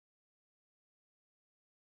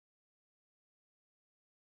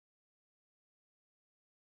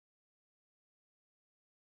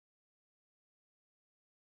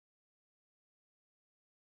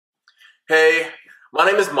Hey, my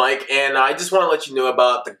name is Mike, and I just want to let you know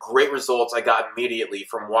about the great results I got immediately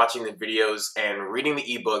from watching the videos and reading the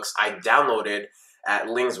ebooks I downloaded at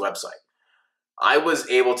Ling's website. I was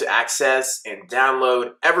able to access and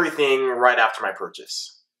download everything right after my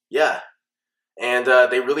purchase. Yeah, and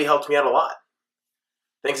they really helped me out a lot.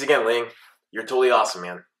 Thanks again, Ling. You're totally awesome,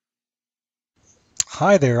 man.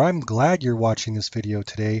 Hi there, I'm glad you're watching this video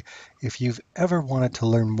today. If you've ever wanted to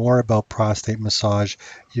learn more about prostate massage,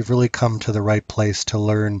 you've really come to the right place to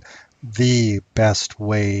learn the best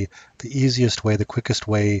way, the easiest way, the quickest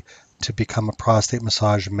way to become a prostate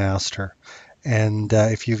massage master. And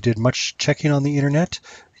if you've did much checking on the internet,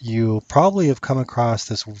 you probably have come across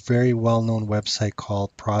this very well-known website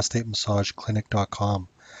called prostatemassageclinic.com.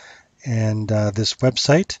 And this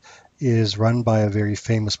website is run by a very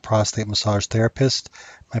famous prostate massage therapist,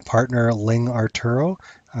 my partner Ling Arturo,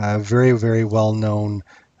 very, very well known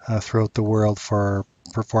throughout the world for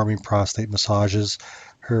performing prostate massages.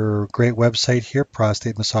 Her great website here,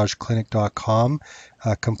 prostatemassageclinic.com,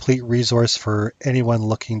 a complete resource for anyone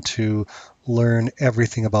looking to learn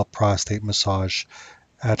everything about prostate massage.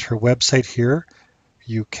 At her website here,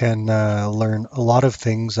 you can learn a lot of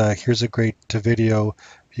things. Here's a great video.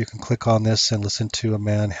 You can click on this and listen to a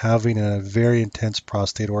man having a very intense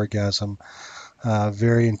prostate orgasm,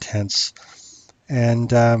 very intense. And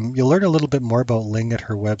you'll learn a little bit more about Ling at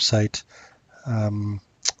her website, um,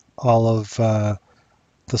 all of the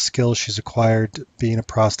skills she's acquired being a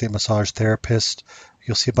prostate massage therapist.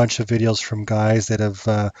 You'll see a bunch of videos from guys that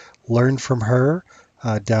have learned from her,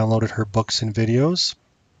 downloaded her books and videos.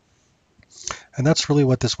 And that's really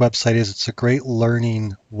what this website is. It's a great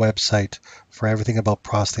learning website for everything about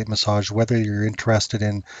prostate massage, whether you're interested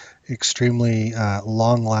in extremely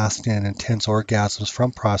long-lasting and intense orgasms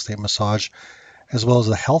from prostate massage, as well as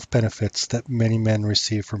the health benefits that many men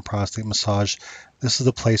receive from prostate massage. This is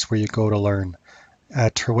the place where you go to learn.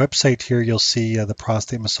 At her website here, you'll see the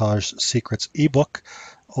Prostate Massage Secrets ebook,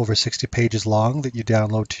 over 60 pages long, that you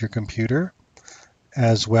download to your computer,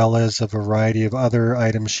 as well as a variety of other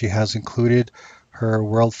items she has included, her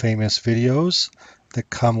world famous videos that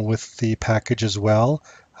come with the package as well,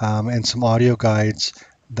 and some audio guides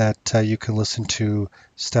that you can listen to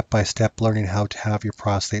step by step, learning how to have your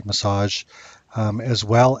prostate massage. As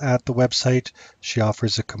well, at the website, she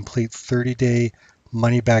offers a complete 30-day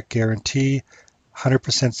money back guarantee,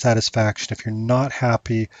 100% satisfaction. If you're not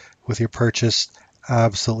happy with your purchase,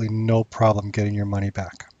 absolutely no problem getting your money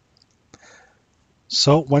back.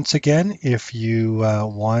 So once again, if you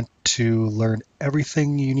want to learn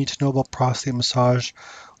everything you need to know about prostate massage,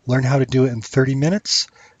 learn how to do it in 30 minutes,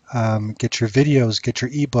 get your videos, get your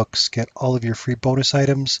ebooks, get all of your free bonus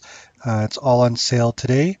items. It's all on sale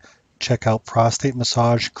today. Check out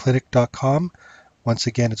prostatemassageclinic.com. Once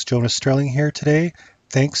again, it's Jonas Sterling here today.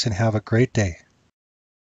 Thanks and have a great day.